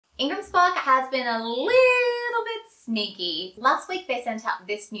IngramSpark has been a little bit sneaky. Last week they sent out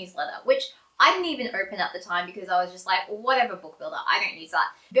this newsletter, which I didn't even open at the time because I was just like, whatever, book builder, I don't use that.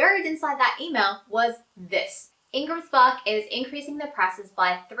 Buried inside that email was this. IngramSpark is increasing the prices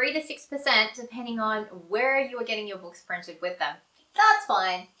by 3 to 6% depending on where you are getting your books printed with them. That's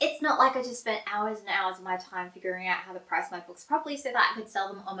fine. It's not like I just spent hours and hours of my time figuring out how to price my books properly so that I could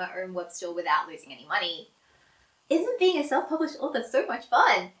sell them on my own web store without losing any money. Isn't being a self-published author so much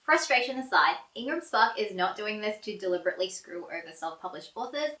fun? Frustration aside, IngramSpark is not doing this to deliberately screw over self-published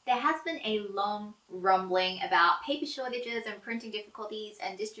authors. There has been a long rumbling about paper shortages and printing difficulties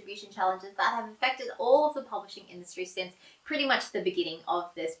and distribution challenges that have affected all of the publishing industry since pretty much the beginning of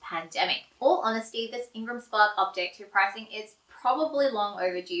this pandemic. All honesty, this IngramSpark update to pricing is probably long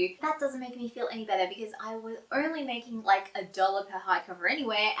overdue. That doesn't make me feel any better because I was only making like $1 per hardcover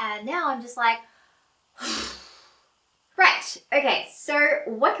anyway, and now I'm just like, right, okay, so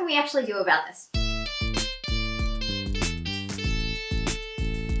what can we actually do about this?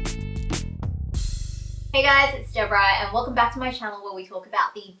 Hey guys, it's Deborah and welcome back to my channel where we talk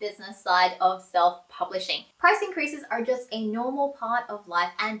about the business side of self-publishing. Price increases are just a normal part of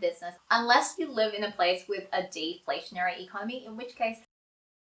life and business unless you live in a place with a deflationary economy, in which case,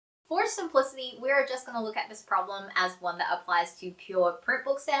 for simplicity, we're just going to look at this problem as one that applies to pure print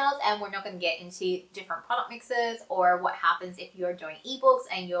book sales, and we're not going to get into different product mixes or what happens if you're doing ebooks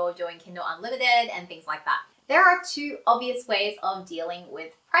and you're doing Kindle Unlimited and things like that. There are two obvious ways of dealing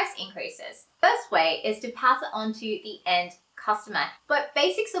with price increases. First way is to pass it on to the end customer. But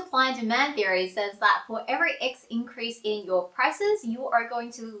basic supply and demand theory says that for every X increase in your prices, you are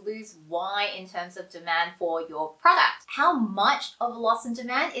going to lose Y in terms of demand for your product. How much of a loss in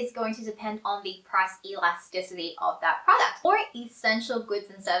demand is going to depend on the price elasticity of that product. For essential goods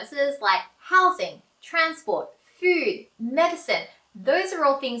and services like housing, transport, food, medicine, those are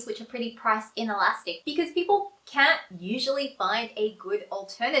all things which are pretty price inelastic because people can't usually find a good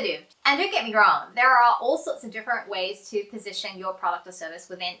alternative. And don't get me wrong, there are all sorts of different ways to position your product or service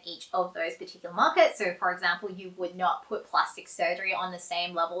within each of those particular markets. So for example, you would not put plastic surgery on the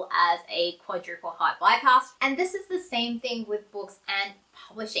same level as a quadruple heart bypass. And this is the same thing with books and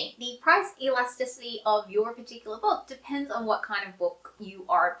publishing. The price elasticity of your particular book depends on what kind of book you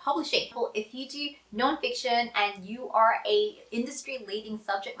are publishing. Well, if you do nonfiction and you are a industry leading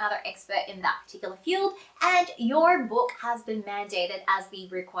subject matter expert in that particular field and your book has been mandated as the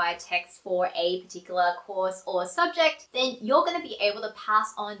required text for a particular course or subject, then you're going to be able to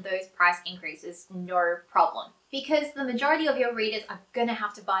pass on those price increases no problem, because the majority of your readers are going to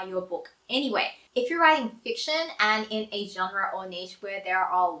have to buy your book anyway. If you're writing fiction and in a genre or niche where there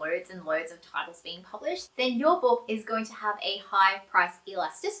are loads and loads of titles being published, then your book is going to have a high price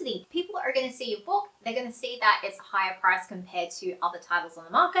elasticity. People are going to see your book, they're going to see that it's a higher price compared to other titles on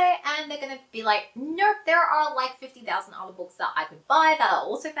the market, and they're going to be like, nope, there are like 50,000 other books that I could buy that are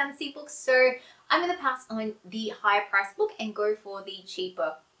also fantasy books, so I'm going to pass on the higher price book and go for the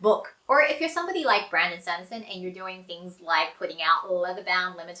cheaper book. Or if you're somebody like Brandon Sanderson and you're doing things like putting out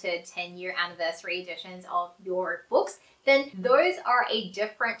leather-bound limited 10-year anniversary editions of your books, then those are a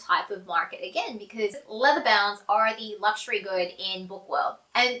different type of market again, because leather-bounds are the luxury good in book world.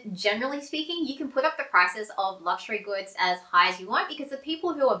 And generally speaking, you can put up the prices of luxury goods as high as you want because the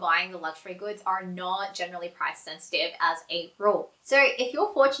people who are buying the luxury goods are not generally price sensitive as a rule. So if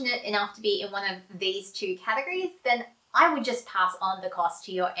you're fortunate enough to be in one of these two categories, then I would just pass on the cost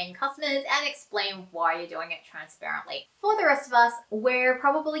to your end customers and explain why you're doing it transparently. For the rest of us, we're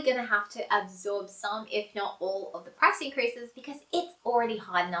probably going to have to absorb some, if not all, of the price increases because it's already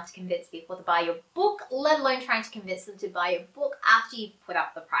hard enough to convince people to buy your book, let alone trying to convince them to buy your book after you've put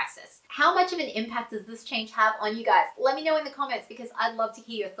up the prices. How much of an impact does this change have on you guys? Let me know in the comments because I'd love to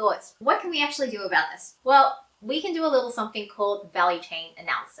hear your thoughts. What can we actually do about this? Well, we can do a little something called value chain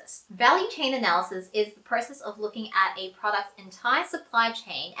analysis. Value chain analysis is the process of looking at a product's entire supply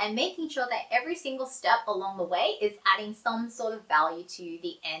chain and making sure that every single step along the way is adding some sort of value to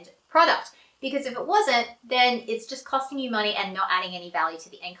the end product. Because if it wasn't, then it's just costing you money and not adding any value to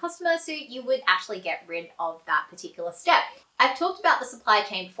the end customer, so you would actually get rid of that particular step. I've talked about the supply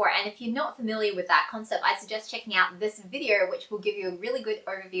chain before, and if you're not familiar with that concept, I suggest checking out this video, which will give you a really good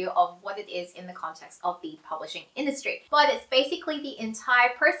overview of what it is in the context of the publishing industry. But it's basically the entire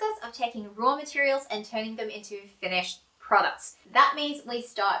process of taking raw materials and turning them into finished products. That means we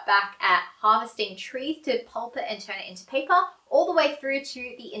start back at harvesting trees to pulp it and turn it into paper, all the way through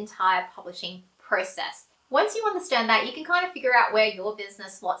to the entire publishing process. Once you understand that, you can kind of figure out where your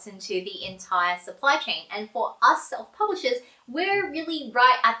business slots into the entire supply chain. And for us self-publishers, we're really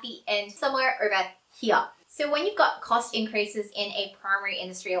right at the end, somewhere over here. So when you've got cost increases in a primary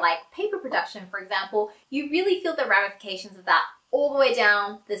industry like paper production, for example, you really feel the ramifications of that all the way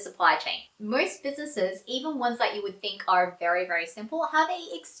down the supply chain. Most businesses, even ones that you would think are very, very simple, have an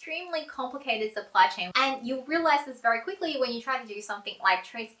extremely complicated supply chain. And you'll realize this very quickly when you try to do something like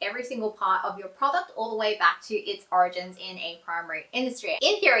trace every single part of your product all the way back to its origins in a primary industry.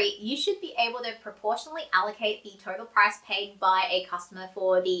 In theory, you should be able to proportionally allocate the total price paid by a customer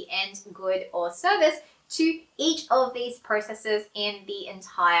for the end good or service to each of these processes in the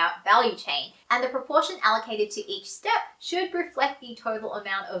entire value chain. And the proportion allocated to each step should reflect the total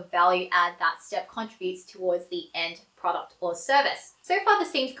amount of value add that step contributes towards the end product or service. So far,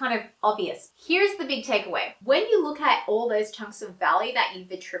 this seems kind of obvious. Here's the big takeaway. When you look at all those chunks of value that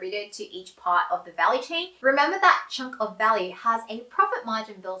you've attributed to each part of the value chain, remember that chunk of value has a profit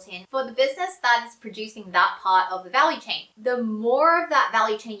margin built in for the business that is producing that part of the value chain. The more of that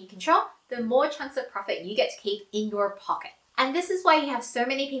value chain you control, the more chunks of profit you get to keep in your pocket. And this is why you have so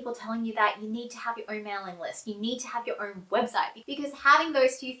many people telling you that you need to have your own mailing list, you need to have your own website, because having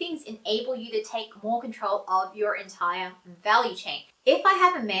those two things enable you to take more control of your entire value chain. If I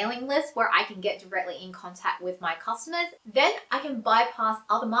have a mailing list where I can get directly in contact with my customers, then I can bypass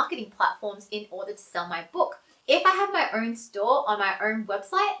other marketing platforms in order to sell my book. If I have my own store on my own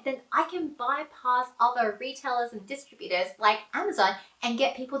website, then I can bypass other retailers and distributors like Amazon and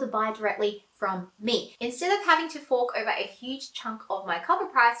get people to buy directly from me. Instead of having to fork over a huge chunk of my cover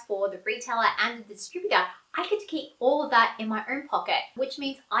price for the retailer and the distributor, I get to keep all of that in my own pocket, which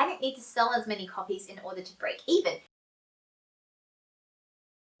means I don't need to sell as many copies in order to break even.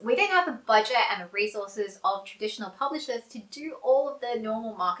 We don't have the budget and the resources of traditional publishers to do all of the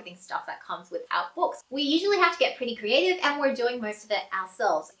normal marketing stuff that comes with our books. We usually have to get pretty creative, and we're doing most of it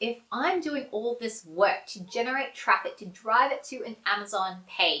ourselves. If I'm doing all this work to generate traffic, to drive it to an Amazon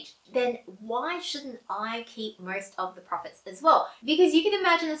page, then why shouldn't I keep most of the profits as well? Because you can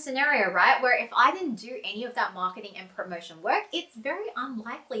imagine a scenario, right, where if I didn't do any of that marketing and promotion work, it's very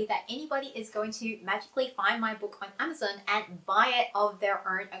unlikely that anybody is going to magically find my book on Amazon and buy it of their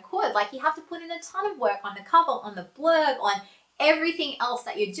own accord. Like, you have to put in a ton of work on the cover, on the blurb, on everything else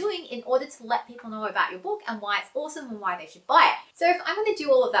that you're doing in order to let people know about your book and why it's awesome and why they should buy it. So if I'm going to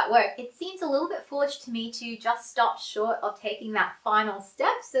do all of that work, it seems a little bit foolish to me to just stop short of taking that final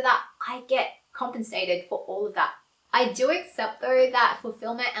step so that I get compensated for all of that. I do accept though that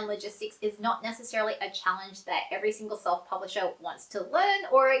fulfillment and logistics is not necessarily a challenge that every single self-publisher wants to learn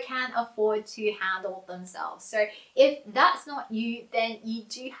or can afford to handle themselves. So if that's not you, then you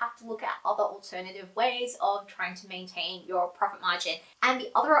do have to look at other alternative ways of trying to maintain your profit margin. And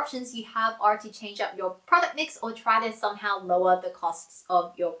the other options you have are to change up your product mix or try to somehow lower the costs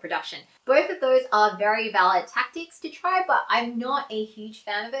of your production. Both of those are very valid tactics to try, but I'm not a huge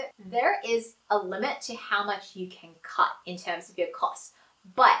fan of it. There is a limit to how much you can cut in terms of your costs,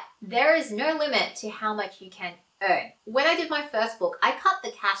 but there is no limit to how much you can earn. When I did my first book, I cut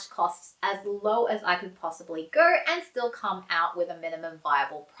the cash costs as low as I could possibly go and still come out with a minimum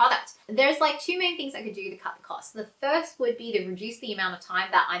viable product. There's like two main things I could do to cut the costs. The first would be to reduce the amount of time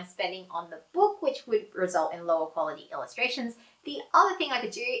that I'm spending on the book, which would result in lower quality illustrations. The other thing I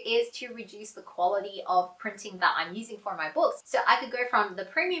could do is to reduce the quality of printing that I'm using for my books. So I could go from the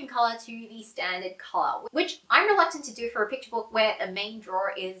premium color to the standard color, which I'm reluctant to do for a picture book where the main draw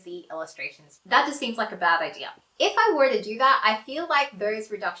is the illustrations. That just seems like a bad idea. If I were to do that, I feel like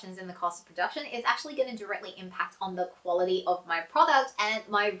those reductions in the cost of production is actually going to directly impact on the quality of my product, and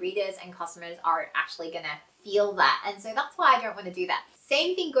my readers and customers are actually going to feel that. And so that's why I don't want to do that.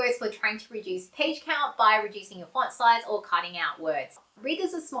 Same thing goes for trying to reduce page count by reducing your font size or cutting out words.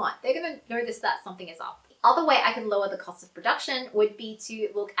 Readers are smart. They're going to notice that something is up. The other way I could lower the cost of production would be to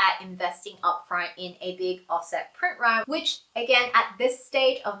look at investing upfront in a big offset print run, which again, at this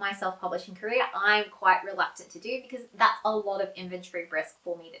stage of my self-publishing career, I'm quite reluctant to do because that's a lot of inventory risk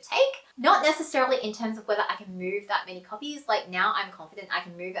for me to take. Not necessarily in terms of whether I can move that many copies. Like now I'm confident I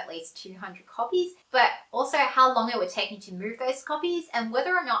can move at least 200 copies, but also how long it would take me to move those copies and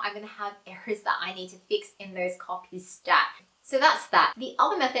whether or not I'm going to have errors that I need to fix in those copies stacked. So that's that. The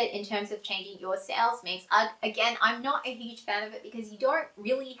other method in terms of changing your sales mix, again, I'm not a huge fan of it because you don't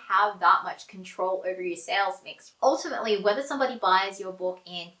really have that much control over your sales mix. Ultimately, whether somebody buys your book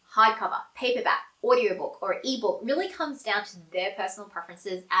in hardcover, paperback, audiobook, or ebook really comes down to their personal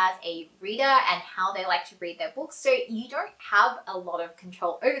preferences as a reader and how they like to read their books. So you don't have a lot of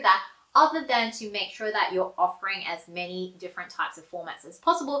control over that other than to make sure that you're offering as many different types of formats as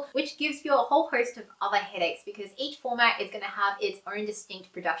possible, which gives you a whole host of other headaches because each format is going to have its own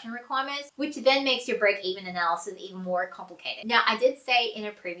distinct production requirements, which then makes your break-even analysis even more complicated. Now, I did say in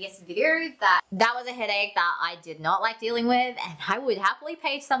a previous video that that was a headache that I did not like dealing with, and I would happily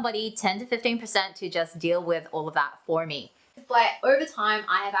pay somebody 10 to 15% to just deal with all of that for me. But over time,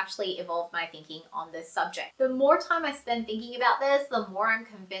 I have actually evolved my thinking on this subject. The more time I spend thinking about this, the more I'm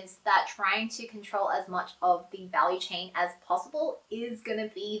convinced that trying to control as much of the value chain as possible is going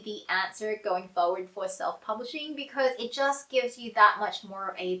to be the answer going forward for self-publishing, because it just gives you that much more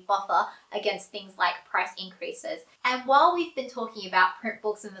of a buffer against things like price increases. And while we've been talking about print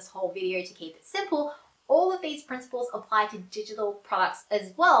books in this whole video to keep it simple, all of these principles apply to digital products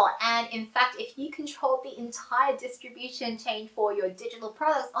as well. And in fact, if you controlled the entire distribution chain for your digital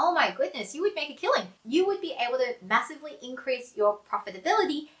products, oh my goodness, you would make a killing. You would be able to massively increase your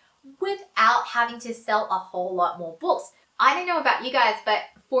profitability without having to sell a whole lot more books. I don't know about you guys, but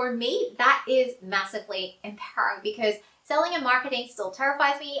for me, that is massively empowering because selling and marketing still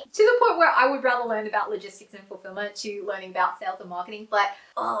terrifies me to the point where I would rather learn about logistics and fulfillment to learning about sales and marketing. But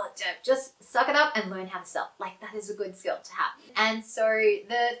just suck it up and learn how to sell. Like, that is a good skill to have. And so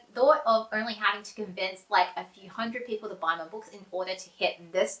the thought of only having to convince like a few hundred people to buy my books in order to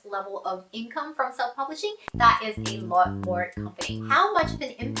hit this level of income from self-publishing, that is a lot more comforting. How much of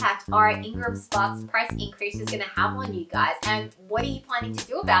an impact are IngramSpark's price increases going to have on you guys? And what are you planning to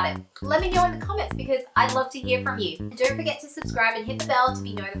do about it? Let me know in the comments because I'd love to hear from you. And don't forget to subscribe and hit the bell to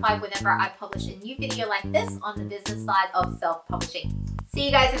be notified whenever I publish a new video like this on the business side of self-publishing. See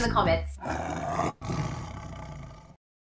you guys in the comments.